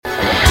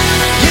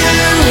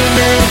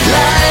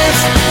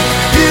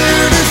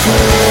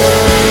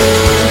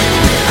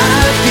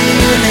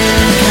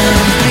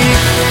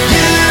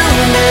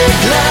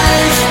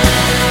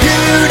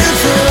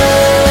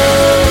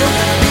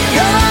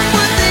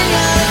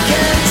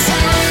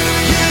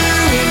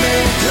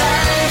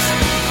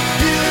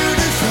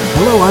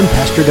Hello, I'm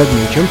Pastor Doug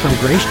Meacham from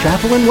Grace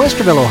Chapel in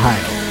Westerville,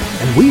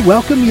 Ohio, and we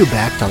welcome you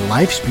back to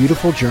Life's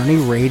Beautiful Journey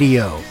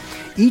Radio.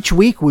 Each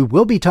week we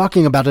will be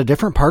talking about a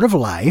different part of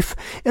life,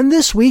 and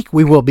this week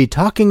we will be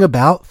talking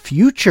about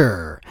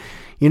future.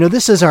 You know,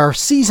 this is our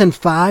Season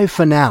 5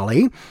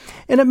 finale,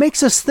 and it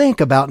makes us think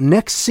about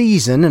next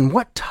season and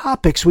what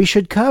topics we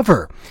should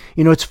cover.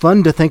 You know, it's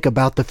fun to think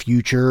about the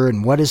future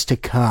and what is to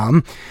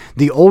come.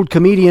 The old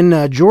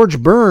comedian George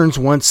Burns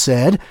once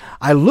said,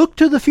 "I look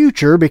to the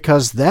future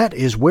because that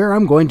is where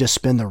I'm going to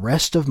spend the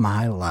rest of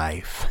my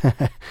life."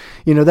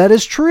 You know, that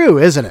is true,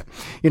 isn't it?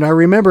 You know, I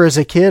remember as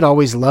a kid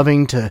always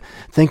loving to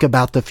think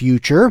about the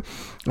future.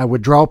 I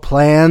would draw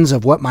plans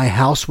of what my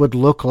house would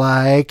look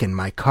like and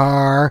my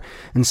car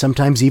and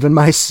sometimes even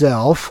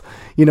myself,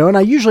 you know, and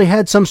I usually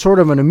had some sort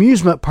of an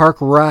amusement park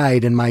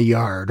ride in my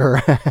yard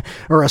or,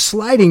 or a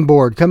sliding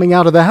board coming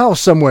out of the house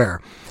somewhere.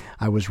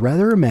 I was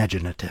rather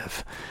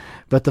imaginative.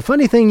 But the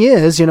funny thing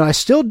is, you know, I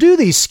still do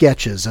these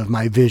sketches of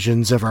my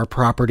visions of our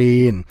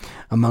property and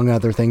among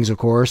other things, of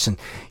course, and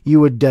you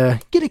would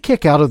get a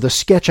kick out of the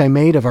sketch I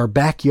made of our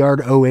backyard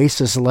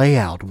oasis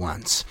layout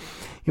once.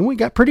 And we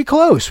got pretty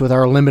close with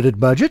our limited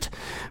budget.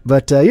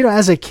 But, you know,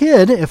 as a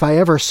kid, if I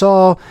ever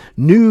saw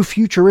new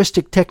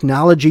futuristic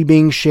technology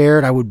being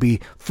shared, I would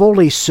be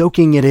fully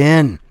soaking it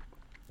in.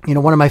 You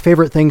know, one of my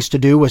favorite things to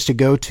do was to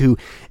go to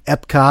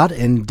Epcot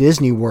and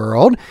Disney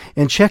World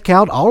and check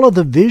out all of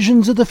the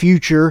visions of the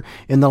future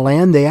in the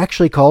land they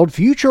actually called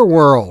Future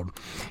World.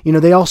 You know,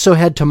 they also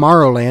had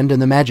Tomorrowland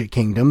in the Magic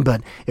Kingdom,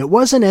 but it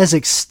wasn't as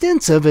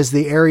extensive as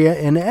the area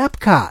in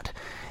Epcot.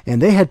 And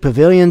they had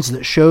pavilions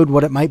that showed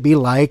what it might be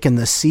like in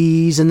the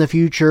seas in the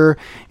future,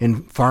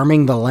 in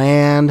farming the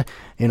land,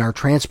 in our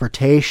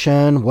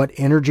transportation, what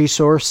energy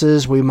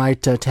sources we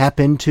might tap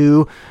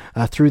into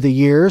through the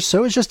years. So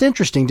it was just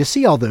interesting to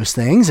see all those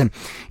things. And,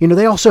 you know,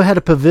 they also had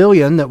a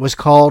pavilion that was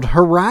called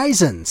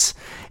Horizons.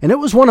 And it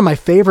was one of my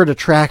favorite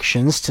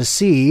attractions to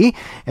see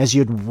as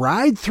you'd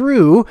ride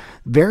through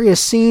various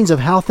scenes of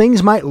how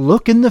things might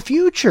look in the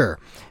future.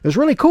 It was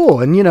really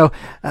cool. And, you know,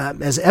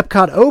 as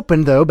Epcot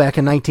opened, though, back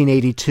in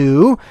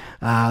 1982,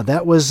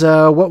 that was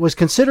what was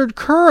considered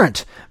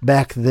current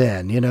back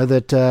then. You know,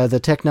 that the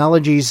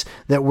technologies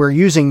that we're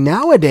using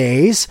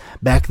nowadays,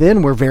 back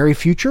then, were very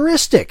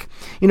futuristic.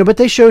 You know, but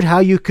they showed how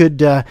you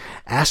could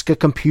ask a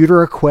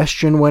computer a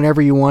question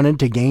whenever you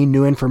wanted to gain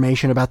new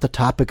information about the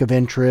topic of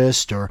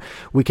interest, or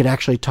we could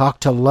actually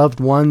talk to loved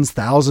ones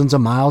thousands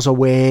of miles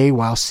away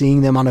while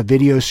seeing them on a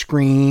video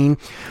screen,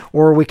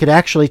 or we could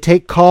actually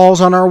take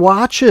calls on our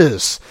watches.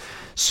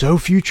 So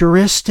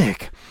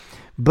futuristic.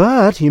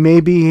 But you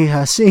may be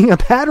seeing a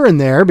pattern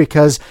there,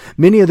 because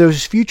many of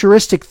those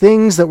futuristic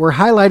things that were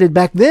highlighted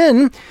back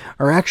then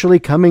are actually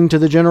coming to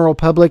the general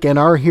public and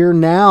are here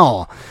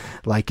now.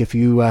 Like if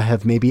you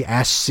have maybe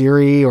asked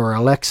Siri or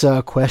Alexa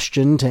a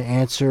question to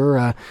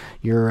answer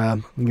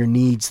your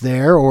needs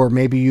there, or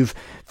maybe you've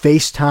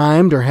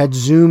FaceTimed or had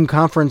Zoom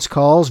conference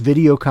calls,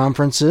 video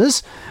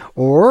conferences,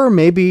 or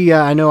maybe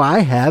I know I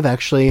have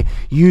actually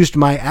used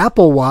my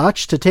Apple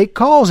Watch to take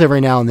calls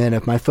every now and then.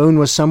 If my phone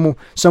was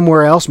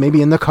somewhere else,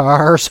 maybe in the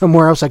car or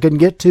somewhere else I couldn't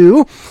get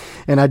to,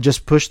 and I'd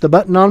just push the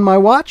button on my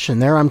watch,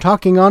 and there I'm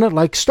talking on it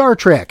like Star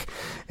Trek.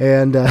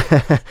 And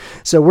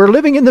so we're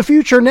living in the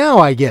future now,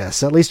 I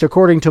guess, at least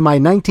according to my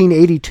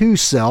 1982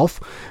 self,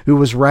 who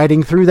was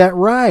riding through that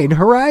ride,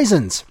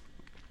 Horizons.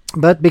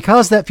 But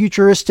because that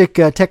futuristic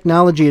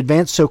technology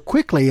advanced so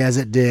quickly as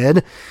it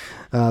did,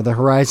 the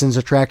Horizons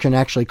attraction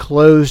actually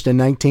closed in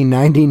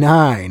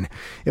 1999.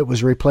 It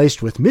was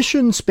replaced with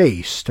Mission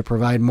Space to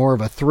provide more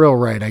of a thrill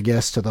ride, I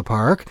guess, to the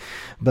park.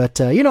 But,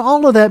 you know,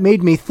 all of that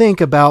made me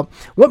think about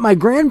what my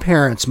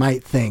grandparents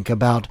might think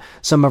about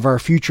some of our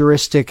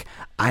futuristic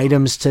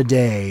items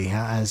today,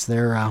 as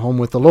they're home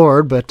with the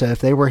Lord. But if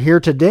they were here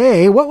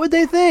today, what would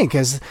they think,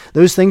 as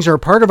those things are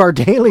part of our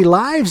daily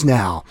lives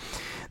now?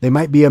 They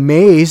might be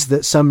amazed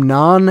that some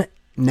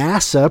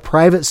non-NASA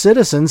private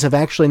citizens have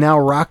actually now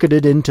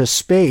rocketed into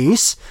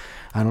space.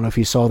 I don't know if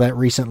you saw that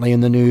recently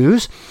in the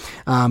news.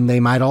 They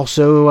might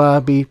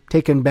also be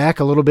taken back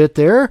a little bit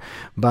there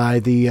by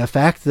the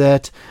fact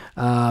that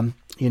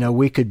you know,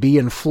 we could be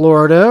in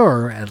Florida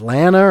or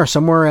Atlanta or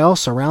somewhere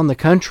else around the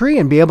country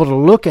and be able to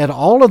look at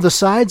all of the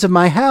sides of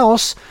my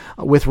house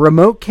with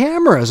remote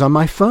cameras on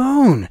my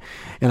phone.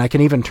 And I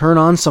can even turn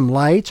on some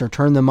lights or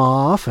turn them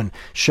off and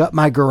shut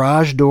my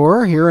garage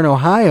door here in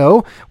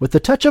Ohio with the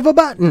touch of a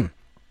button.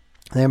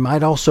 They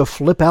might also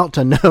flip out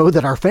to know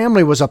that our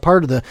family was a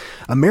part of the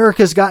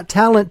America's Got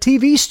Talent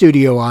TV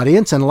studio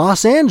audience in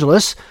Los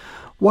Angeles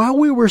while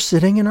we were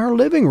sitting in our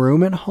living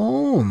room at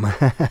home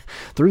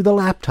through the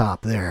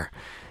laptop there.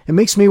 It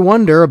makes me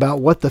wonder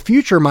about what the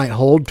future might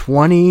hold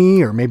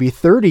 20 or maybe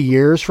 30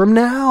 years from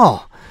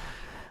now.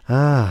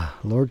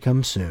 Lord,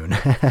 come soon.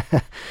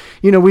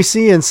 You know, we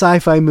see in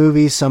sci-fi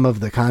movies some of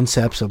the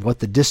concepts of what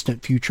the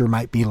distant future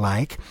might be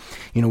like.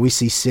 You know, we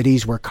see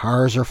cities where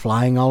cars are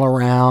flying all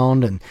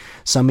around, and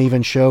some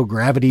even show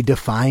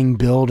gravity-defying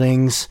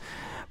buildings.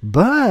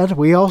 But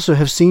we also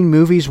have seen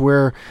movies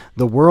where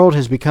the world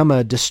has become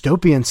a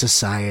dystopian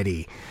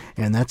society.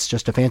 And that's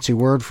just a fancy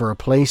word for a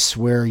place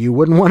where you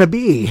wouldn't want to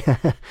be.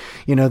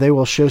 They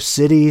will show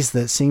cities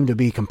that seem to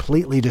be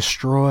completely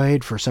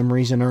destroyed for some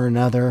reason or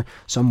another,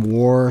 some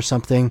war or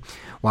something,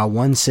 while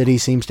one city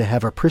seems to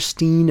have a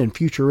pristine and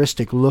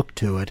futuristic look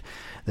to it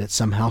that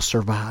somehow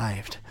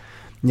survived.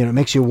 It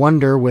makes you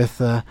wonder with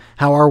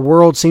how our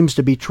world seems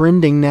to be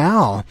trending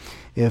now,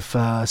 if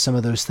some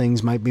of those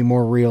things might be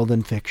more real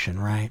than fiction,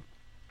 right?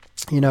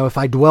 If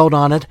I dwelled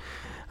on it,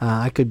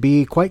 I could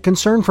be quite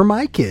concerned for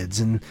my kids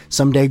and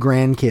someday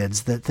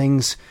grandkids that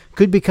things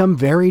could become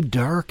very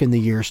dark in the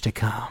years to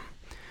come.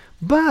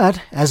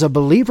 But as a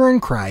believer in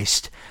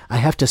Christ, I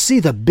have to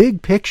see the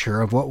big picture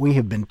of what we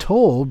have been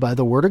told by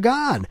the Word of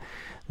God,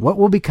 what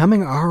will be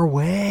coming our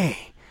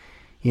way.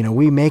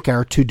 We make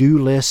our to-do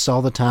lists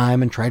all the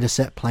time and try to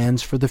set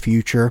plans for the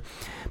future.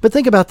 But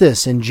think about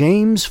this. In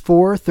James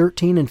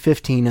 4:13 and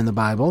 15 in the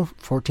Bible,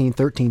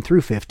 14:13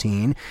 through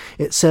 15,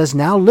 it says,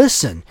 "Now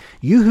listen,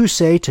 you who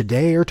say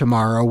today or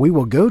tomorrow we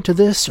will go to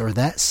this or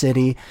that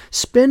city,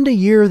 spend a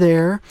year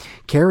there,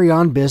 carry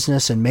on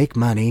business and make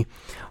money.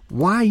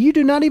 Why, you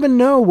do not even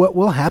know what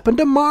will happen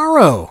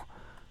tomorrow.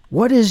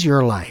 What is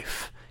your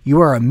life? You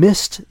are a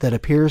mist that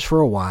appears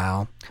for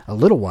a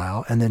little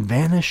while, and then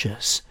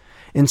vanishes.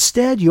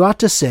 Instead, you ought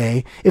to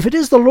say, if it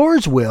is the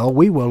Lord's will,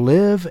 we will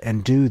live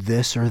and do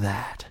this or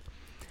that."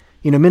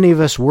 Many of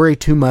us worry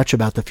too much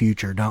about the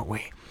future, don't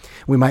we?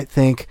 We might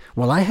think,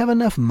 will I have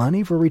enough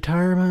money for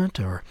retirement?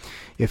 Or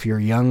if you're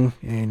young,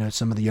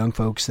 some of the young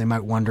folks, they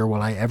might wonder,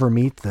 will I ever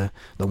meet the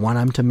one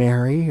I'm to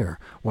marry? Or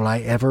will I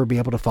ever be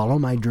able to follow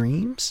my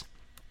dreams?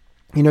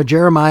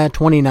 Jeremiah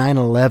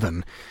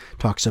 29:11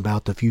 talks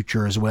about the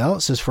future as well.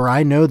 It says, "For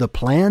I know the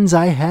plans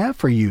I have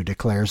for you,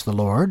 declares the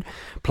Lord,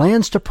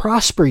 plans to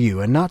prosper you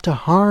and not to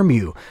harm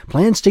you,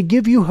 plans to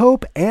give you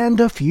hope and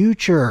a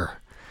future."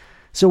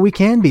 So we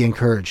can be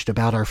encouraged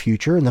about our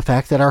future and the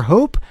fact that our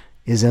hope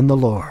is in the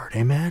Lord.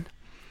 Amen?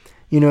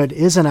 It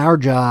isn't our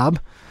job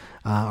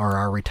or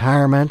our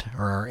retirement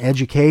or our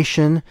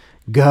education,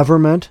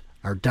 government,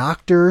 our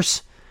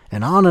doctors,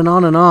 and on and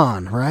on and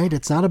on, right?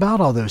 It's not about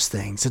all those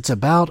things. It's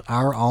about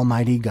our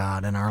Almighty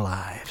God in our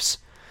lives.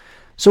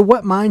 So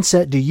what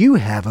mindset do you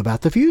have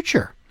about the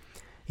future?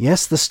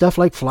 Yes, the stuff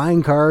like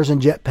flying cars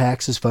and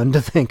jetpacks is fun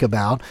to think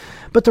about,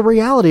 but the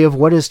reality of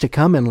what is to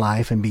come in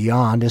life and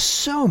beyond is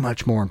so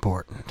much more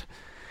important.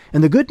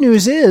 And the good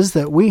news is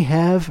that we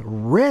have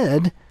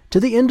read to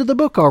the end of the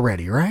book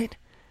already, right?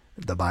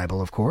 The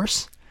Bible, of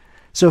course.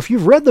 So if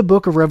you've read the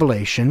book of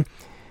Revelation,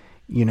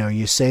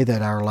 you say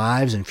that our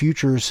lives and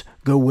futures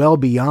go well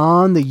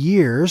beyond the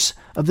years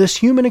of this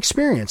human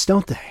experience,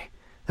 don't they?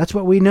 That's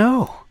what we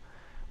know.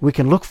 We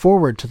can look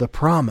forward to the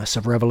promise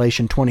of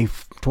Revelation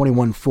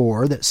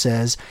 21:4 that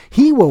says,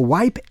 "He will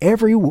wipe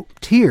every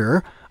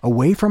tear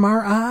away from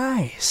our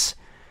eyes,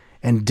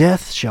 and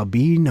death shall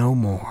be no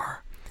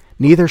more.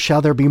 Neither shall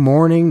there be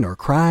mourning, nor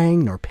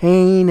crying, nor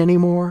pain any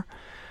more,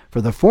 for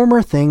the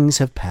former things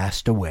have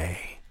passed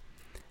away."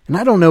 And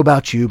I don't know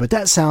about you, but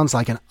that sounds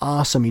like an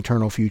awesome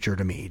eternal future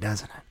to me,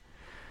 doesn't it?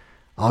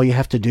 All you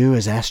have to do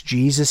is ask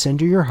Jesus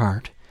into your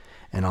heart,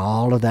 and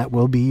all of that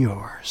will be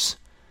yours.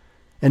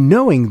 And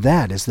knowing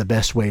that is the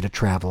best way to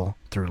travel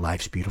through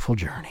life's beautiful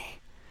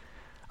journey.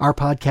 Our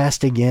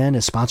podcast, again,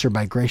 is sponsored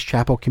by Grace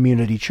Chapel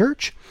Community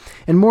Church,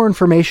 and more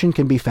information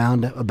can be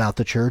found about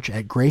the church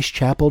at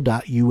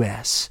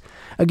gracechapel.us.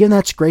 Again,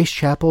 that's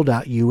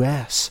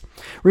gracechapel.us.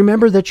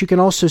 Remember that you can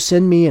also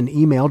send me an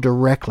email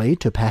directly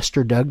to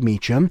Pastor Doug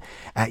Meacham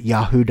at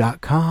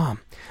yahoo.com.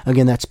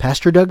 Again, that's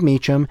Pastor Doug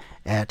Meacham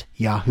at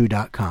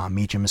yahoo.com.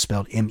 Meacham is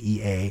spelled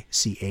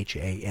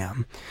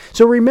M-E-A-C-H-A-M.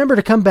 So remember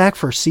to come back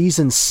for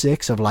Season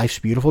 6 of Life's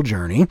Beautiful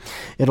Journey.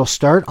 It'll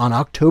start on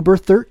October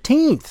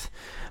 13th.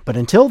 But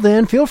until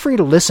then, feel free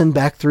to listen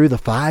back through the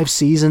 5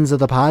 seasons of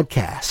the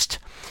podcast,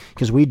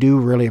 because we do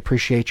really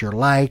appreciate your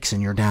likes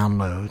and your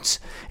downloads.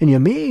 And you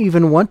may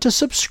even want to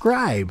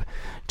subscribe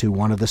to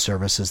one of the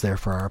services there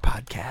for our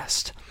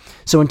podcast.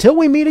 So until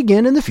we meet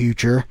again in the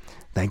future,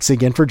 thanks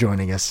again for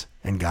joining us,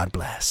 and God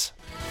bless.